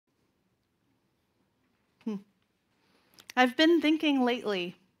I've been thinking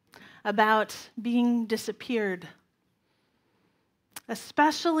lately about being disappeared.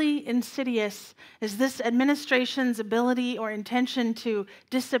 Especially insidious is this administration's ability or intention to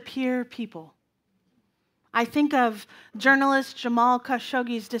disappear people. I think of journalist Jamal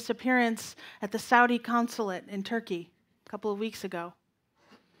Khashoggi's disappearance at the Saudi consulate in Turkey a couple of weeks ago.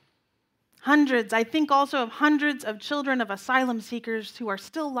 I think also of hundreds of children of asylum seekers who are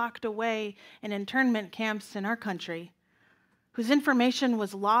still locked away in internment camps in our country, whose information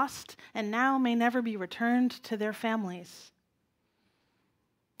was lost and now may never be returned to their families.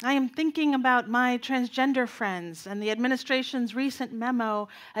 I am thinking about my transgender friends and the administration's recent memo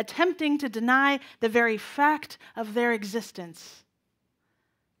attempting to deny the very fact of their existence.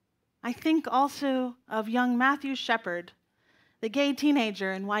 I think also of young Matthew Shepard, the gay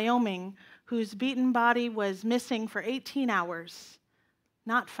teenager in Wyoming whose beaten body was missing for 18 hours,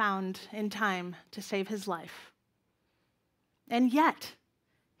 not found in time to save his life. And yet,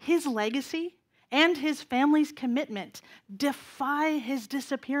 his legacy and his family's commitment defy his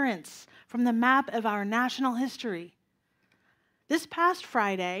disappearance from the map of our national history. This past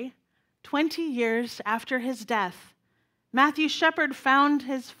Friday, 20 years after his death, Matthew Shepard found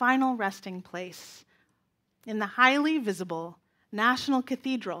his final resting place in the highly visible National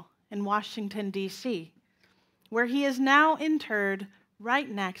Cathedral in Washington, D.C., where he is now interred right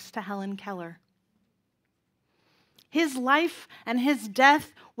next to Helen Keller. His life and his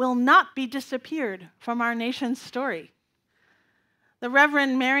death will not be disappeared from our nation's story. The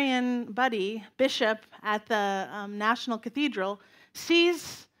Reverend Marion Buddy, bishop at the National Cathedral,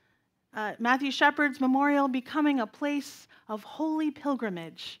 sees Matthew Shepard's memorial becoming a place of holy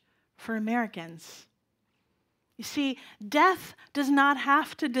pilgrimage for Americans. You see, death does not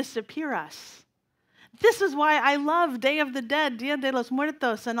have to disappear us. This is why I love Day of the Dead, Dia de los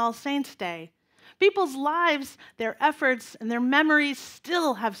Muertos, and All Saints' Day. People's lives, their efforts, and their memories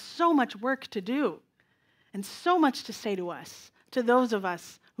still have so much work to do and so much to say to us, to those of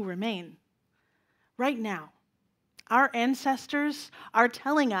us who remain. Right now, our ancestors are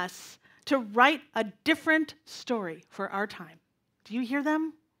telling us to write a different story for our time. Do you hear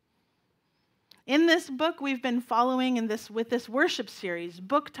them? In this book we've been following with this worship series,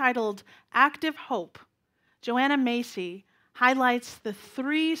 book titled Active Hope, Joanna Macy highlights the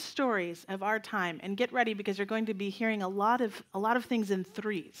 3 stories of our time. And get ready, because you're going to be hearing a lot of things in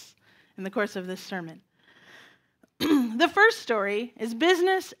threes in the course of this sermon. The first story is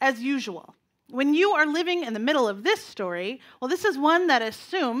business as usual. When you are living in the middle of this story, well, this is one that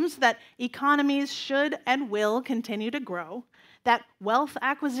assumes that economies should and will continue to grow, that wealth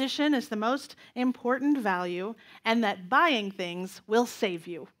acquisition is the most important value, and that buying things will save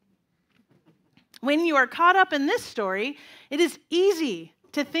you. When you are caught up in this story, it is easy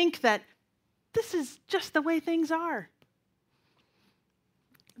to think that this is just the way things are.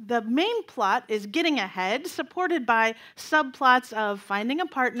 The main plot is getting ahead, supported by subplots of finding a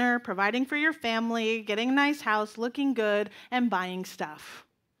partner, providing for your family, getting a nice house, looking good, and buying stuff.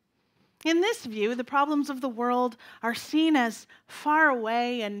 In this view, the problems of the world are seen as far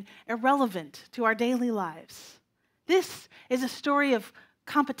away and irrelevant to our daily lives. This is a story of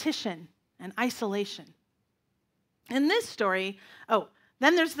competition and isolation. In this story,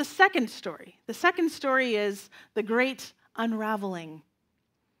 then there's the second story. The second story is the great unraveling.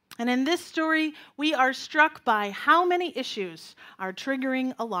 And in this story, we are struck by how many issues are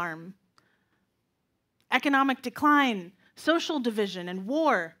triggering alarm. Economic decline, social division and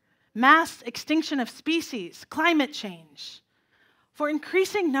war, mass extinction of species, climate change. For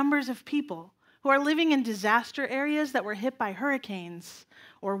increasing numbers of people who are living in disaster areas that were hit by hurricanes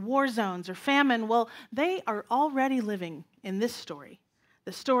or war zones or famine, well, they are already living in this story,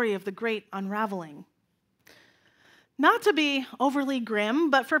 the story of the great unraveling. Not to be overly grim,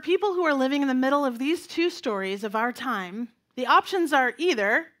 but for people who are living in the middle of these 2 stories of our time, the options are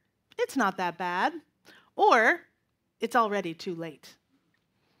either, it's not that bad, or it's already too late.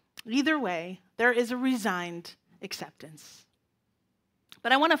 Either way, there is a resigned acceptance.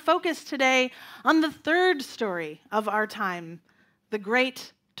 But I want to focus today on the third story of our time, the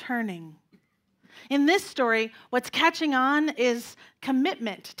great turning. In this story, what's catching on is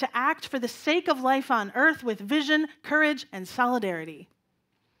commitment to act for the sake of life on earth with vision, courage, and solidarity.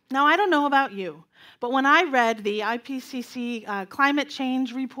 Now, I don't know about you, but when I read the IPCC climate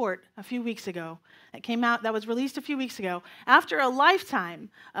change report a few weeks ago, that was released a few weeks ago, after a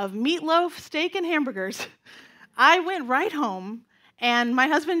lifetime of meatloaf, steak, and hamburgers, I went right home, and my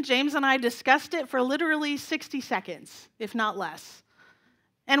husband James and I discussed it for literally 60 seconds, if not less.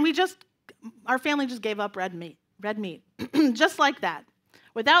 And our family just gave up red meat, just like that,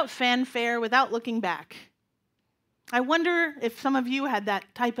 without fanfare, without looking back. I wonder if some of you had that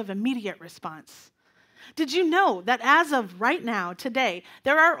type of immediate response. Did you know that as of right now, today,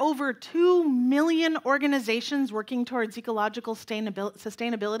 there are over 2 million organizations working towards ecological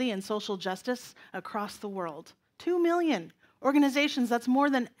sustainability and social justice across the world? 2 million organizations, that's more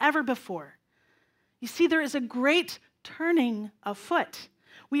than ever before. You see, there is a great turning afoot.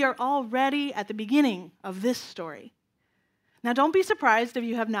 We are already at the beginning of this story. Now, don't be surprised if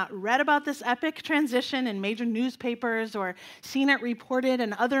you have not read about this epic transition in major newspapers or seen it reported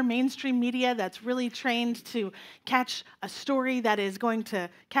in other mainstream media that's really trained to catch a story that is going to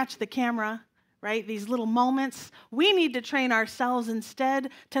catch the camera, right? These little moments. We need to train ourselves instead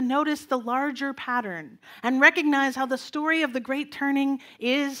to notice the larger pattern and recognize how the story of the Great Turning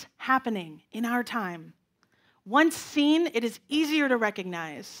is happening in our time. Once seen, it is easier to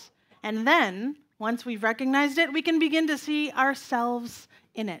recognize. And then, once we've recognized it, we can begin to see ourselves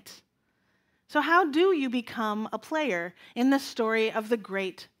in it. So how do you become a player in the story of the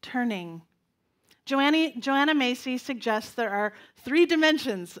Great Turning? Joanna Macy suggests there are 3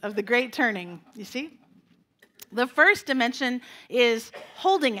 dimensions of the Great Turning, you see? The first dimension is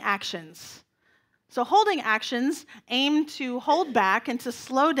holding actions. So holding actions aim to hold back and to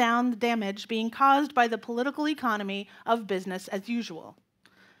slow down the damage being caused by the political economy of business as usual.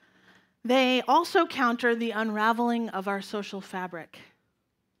 They also counter the unraveling of our social fabric.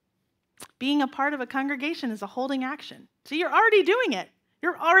 Being a part of a congregation is a holding action. So you're already doing it.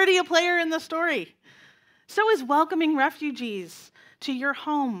 You're already a player in the story. So is welcoming refugees to your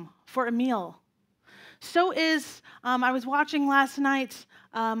home for a meal. So is, I was watching last night,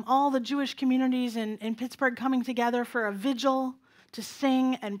 all the Jewish communities in Pittsburgh coming together for a vigil to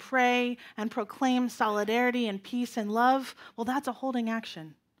sing and pray and proclaim solidarity and peace and love. Well, that's a holding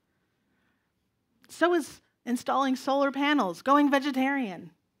action. So is installing solar panels, going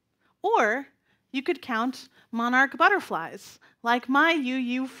vegetarian. Or you could count monarch butterflies, like my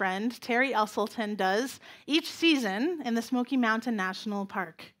UU friend Terry Esselton does each season in the Smoky Mountain National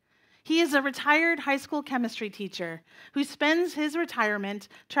Park. He is a retired high school chemistry teacher who spends his retirement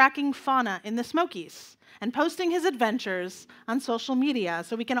tracking fauna in the Smokies and posting his adventures on social media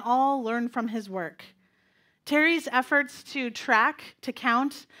so we can all learn from his work. Terry's efforts to track, to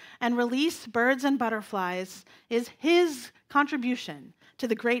count, and release birds and butterflies is his contribution to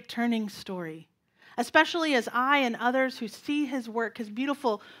the Great Turning story, especially as I and others who see his work, his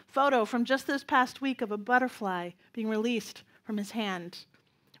beautiful photo from just this past week of a butterfly being released from his hand.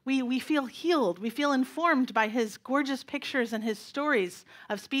 We feel healed. We feel informed by his gorgeous pictures and his stories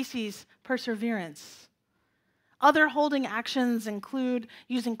of species perseverance. Other holding actions include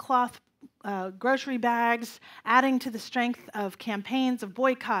using cloth grocery bags, adding to the strength of campaigns of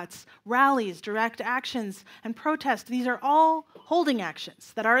boycotts, rallies, direct actions, and protests. These are all holding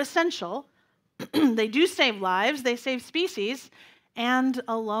actions that are essential. They do save lives, they save species, and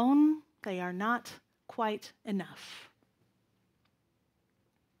alone, they are not quite enough.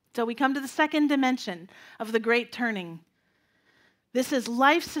 So we come to the second dimension of the Great Turning. This is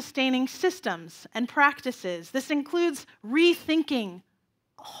life-sustaining systems and practices. This includes rethinking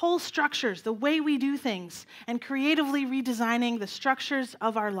whole structures, the way we do things, and creatively redesigning the structures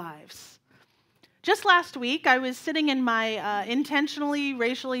of our lives. Just last week, I was sitting in my intentionally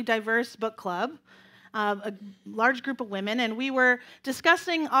racially diverse book club, a large group of women, and we were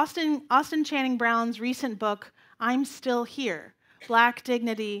discussing Austin Channing Brown's recent book, I'm Still Here, Black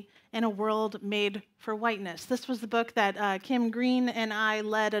Dignity in a World Made for Whiteness. This was the book that Kim Green and I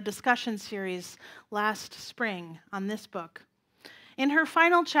led a discussion series last spring on this book. In her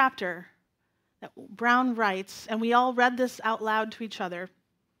final chapter, Brown writes, and we all read this out loud to each other,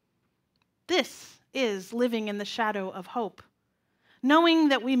 this is living in the shadow of hope, knowing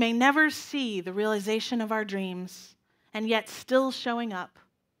that we may never see the realization of our dreams, and yet still showing up.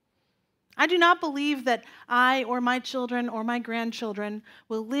 I do not believe that I or my children or my grandchildren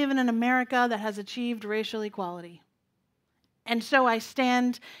will live in an America that has achieved racial equality. And so I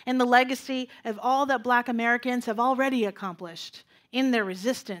stand in the legacy of all that Black Americans have already accomplished in their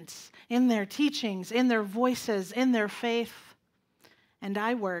resistance, in their teachings, in their voices, in their faith. And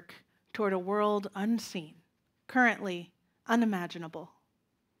I work toward a world unseen, currently unimaginable.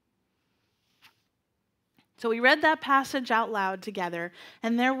 So we read that passage out loud together,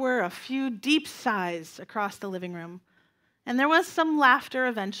 and there were a few deep sighs across the living room. And there was some laughter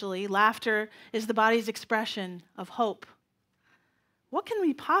eventually. Laughter is the body's expression of hope. What can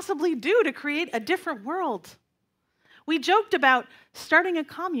we possibly do to create a different world? We joked about starting a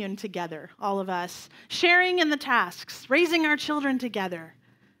commune together, all of us, sharing in the tasks, raising our children together,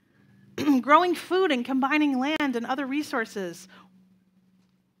 growing food and combining land and other resources,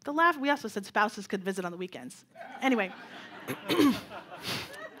 We also said spouses could visit on the weekends. Anyway, that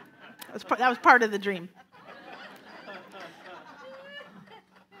was part of the dream.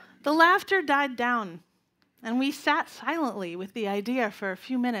 The laughter died down, and we sat silently with the idea for a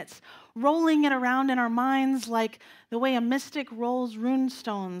few minutes, rolling it around in our minds like the way a mystic rolls rune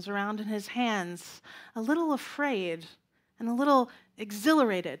stones around in his hands, a little afraid and a little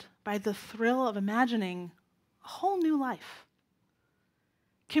exhilarated by the thrill of imagining a whole new life.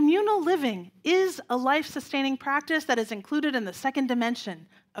 Communal living is a life-sustaining practice that is included in the second dimension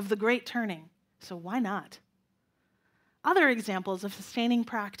of the Great Turning, so why not? Other examples of sustaining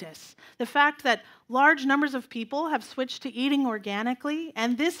practice, the fact that large numbers of people have switched to eating organically,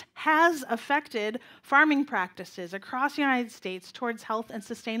 and this has affected farming practices across the United States towards health and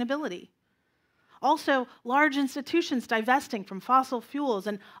sustainability. Also, large institutions divesting from fossil fuels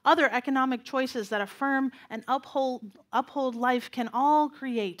and other economic choices that affirm and uphold life can all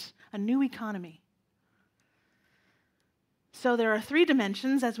create a new economy. So there are 3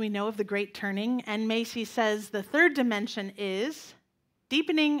 dimensions, as we know, of the Great Turning, and Macy says the third dimension is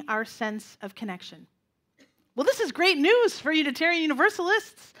deepening our sense of connection. Well, this is great news for Unitarian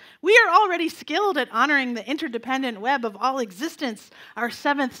Universalists. We are already skilled at honoring the interdependent web of all existence, our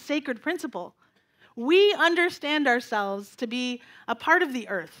 7th sacred principle. We understand ourselves to be a part of the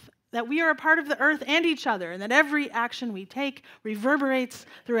earth, that we are a part of the earth and each other, and that every action we take reverberates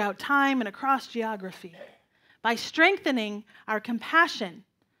throughout time and across geography. By strengthening our compassion,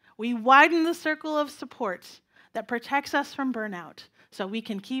 we widen the circle of support that protects us from burnout so we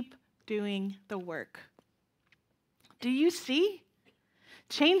can keep doing the work. Do you see?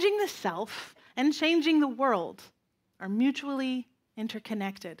 Changing the self and changing the world are mutually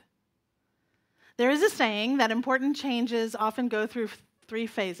interconnected. There is a saying that important changes often go through 3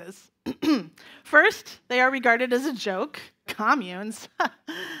 phases. First, they are regarded as a joke, communes.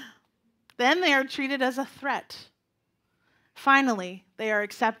 Then they are treated as a threat. Finally, they are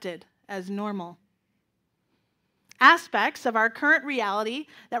accepted as normal. Aspects of our current reality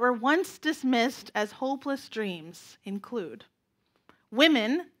that were once dismissed as hopeless dreams include: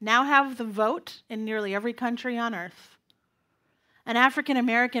 women now have the vote in nearly every country on earth. An African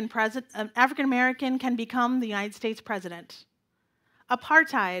American can become the United States president.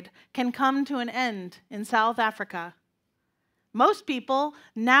 Apartheid can come to an end in South Africa. Most people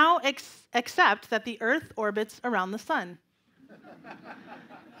now accept that the earth orbits around the sun.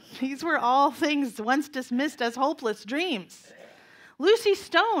 These were all things once dismissed as hopeless dreams. Lucy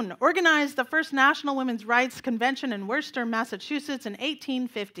Stone organized the first National Women's Rights Convention in Worcester, Massachusetts in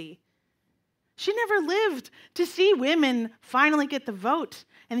 1850. She never lived to see women finally get the vote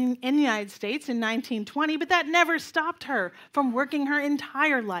in the United States in 1920, but that never stopped her from working her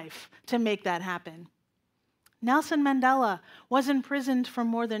entire life to make that happen. Nelson Mandela was imprisoned for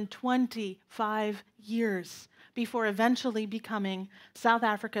more than 25 years before eventually becoming South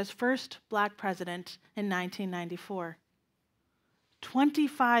Africa's first Black president in 1994.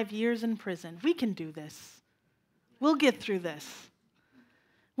 25 years in prison. We can do this. We'll get through this.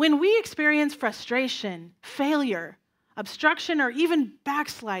 When we experience frustration, failure, obstruction, or even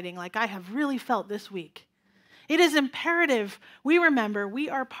backsliding like I have really felt this week, it is imperative we remember we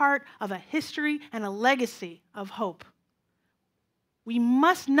are part of a history and a legacy of hope. We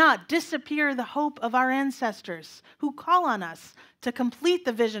must not disappear the hope of our ancestors who call on us to complete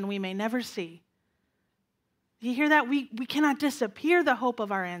the vision we may never see. You hear that? We cannot disappear the hope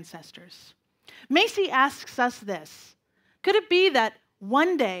of our ancestors. Macy asks us this: could it be that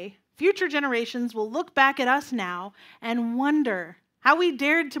one day future generations will look back at us now and wonder how we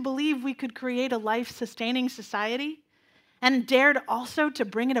dared to believe we could create a life-sustaining society and dared also to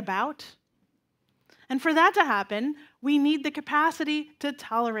bring it about? And for that to happen, we need the capacity to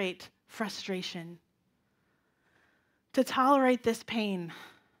tolerate frustration, to tolerate this pain.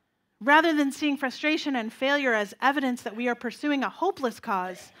 Rather than seeing frustration and failure as evidence that we are pursuing a hopeless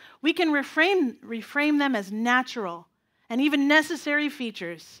cause, we can reframe them as natural and even necessary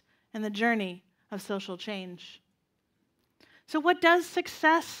features in the journey of social change. So what does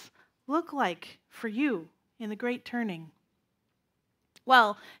success look like for you in the Great Turning?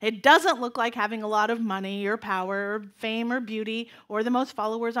 Well, it doesn't look like having a lot of money or power or fame or beauty or the most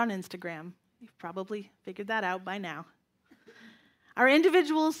followers on Instagram. You've probably figured that out by now. Our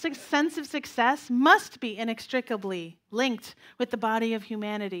individual sense of success must be inextricably linked with the body of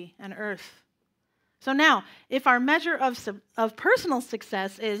humanity and Earth. So now, if our measure of personal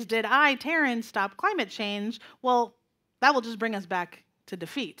success is, did I, Taryn, stop climate change? Well, that will just bring us back to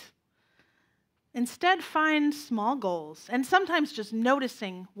defeat. Instead, find small goals, and sometimes just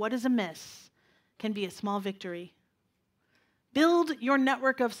noticing what is amiss can be a small victory. Build your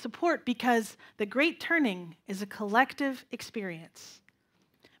network of support because the Great Turning is a collective experience.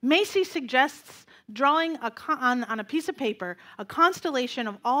 Macy suggests drawing on a piece of paper a constellation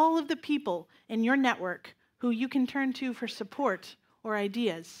of all of the people in your network who you can turn to for support or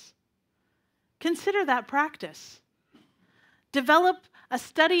ideas. Consider that practice. Develop a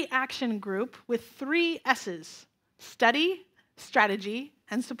study action group with 3 S's: study, strategy,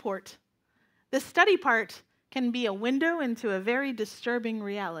 and support. The study part can be a window into a very disturbing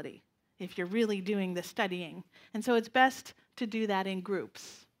reality if you're really doing the studying. And so it's best to do that in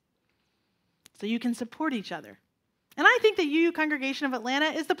groups so you can support each other. And I think the UU Congregation of Atlanta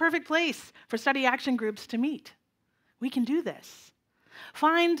is the perfect place for study action groups to meet. We can do this.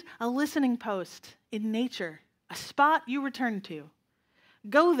 Find a listening post in nature, a spot you return to.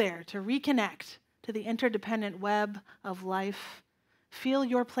 Go there to reconnect to the interdependent web of life. Feel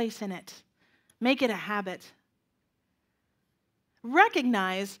your place in it. Make it a habit.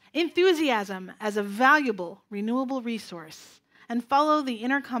 Recognize enthusiasm as a valuable, renewable resource and follow the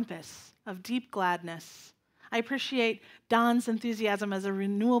inner compass of deep gladness. I appreciate Don's enthusiasm as a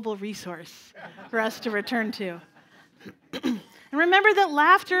renewable resource for us to return to. And remember that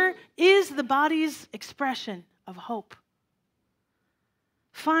laughter is the body's expression of hope.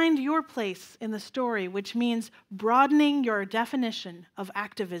 Find your place in the story, which means broadening your definition of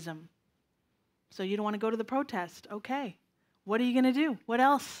activism. So you don't want to go to the protest. Okay. What are you going to do? What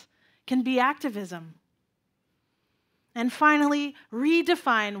else can be activism? And finally,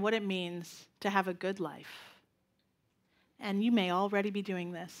 redefine what it means to have a good life. And you may already be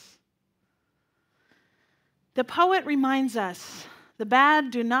doing this. The poet reminds us, the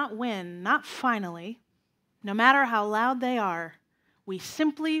bad do not win, not finally, no matter how loud they are. We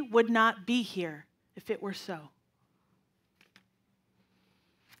simply would not be here if it were so.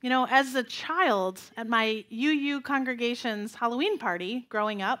 You know, as a child at my UU congregation's Halloween party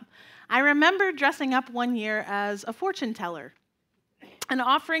growing up, I remember dressing up one year as a fortune teller and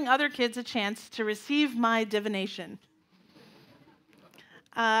offering other kids a chance to receive my divination.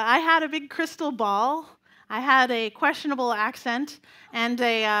 I had a big crystal ball, I had a questionable accent, and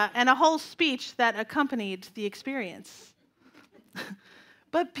a whole speech that accompanied the experience.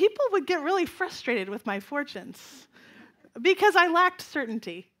 But people would get really frustrated with my fortunes because I lacked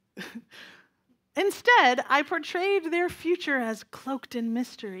certainty. Instead, I portrayed their future as cloaked in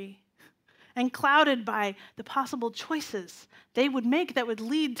mystery and clouded by the possible choices they would make that would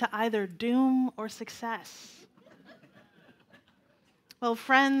lead to either doom or success. Well,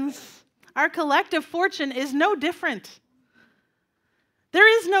 friends, our collective fortune is no different.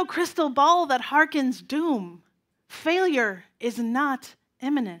 There is no crystal ball that harkens doom. Failure is not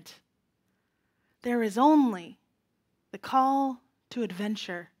imminent. There is only the call to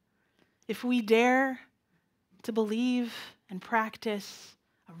adventure. If we dare to believe and practice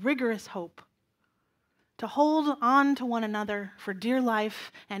a rigorous hope, to hold on to one another for dear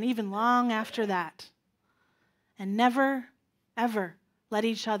life and even long after that, and never, ever let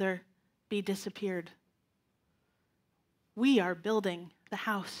each other be disappeared. We are building the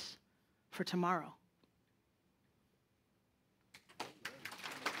house for tomorrow.